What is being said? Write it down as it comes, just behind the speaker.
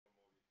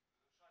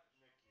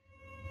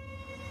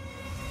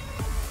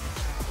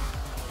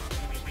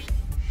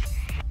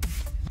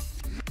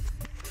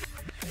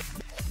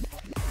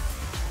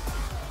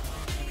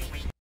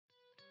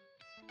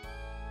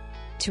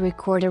To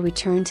record a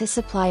return to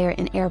supplier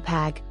in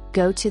Erpag,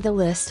 go to the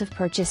list of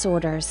purchase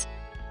orders.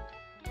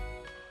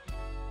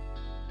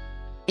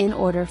 In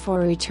order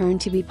for a return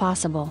to be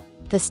possible,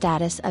 the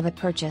status of a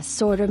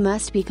purchase order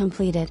must be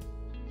completed.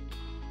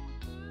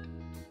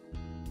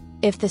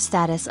 If the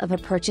status of a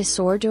purchase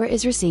order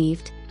is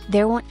received,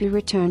 there won't be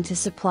Return to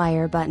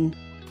Supplier button.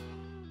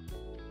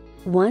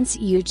 Once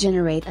you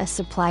generate a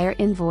supplier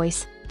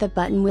invoice, the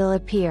button will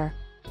appear.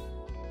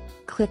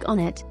 Click on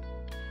it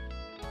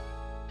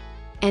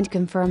and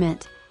confirm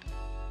it.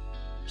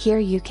 Here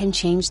you can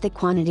change the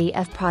quantity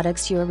of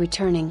products you are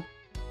returning.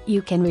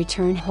 You can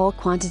return whole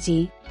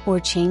quantity, or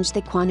change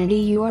the quantity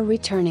you are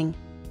returning.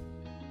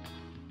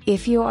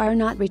 If you are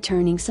not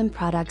returning some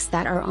products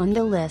that are on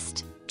the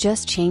list,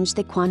 just change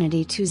the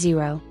quantity to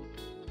 0.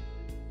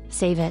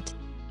 Save it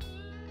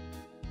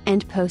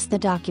and post the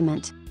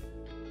document.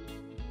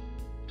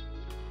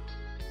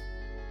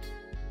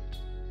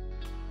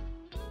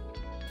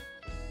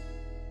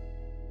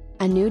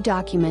 A new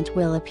document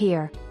will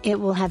appear. It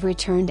will have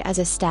returned as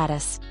a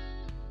status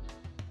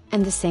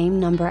and the same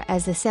number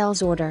as the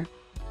sales order.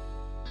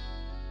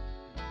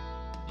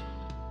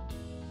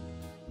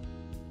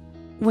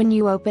 When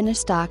you open a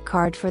stock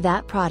card for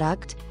that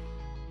product,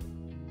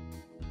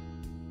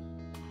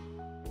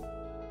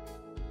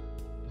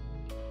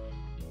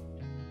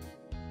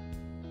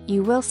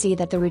 you will see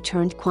that the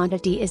returned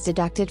quantity is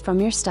deducted from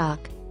your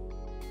stock.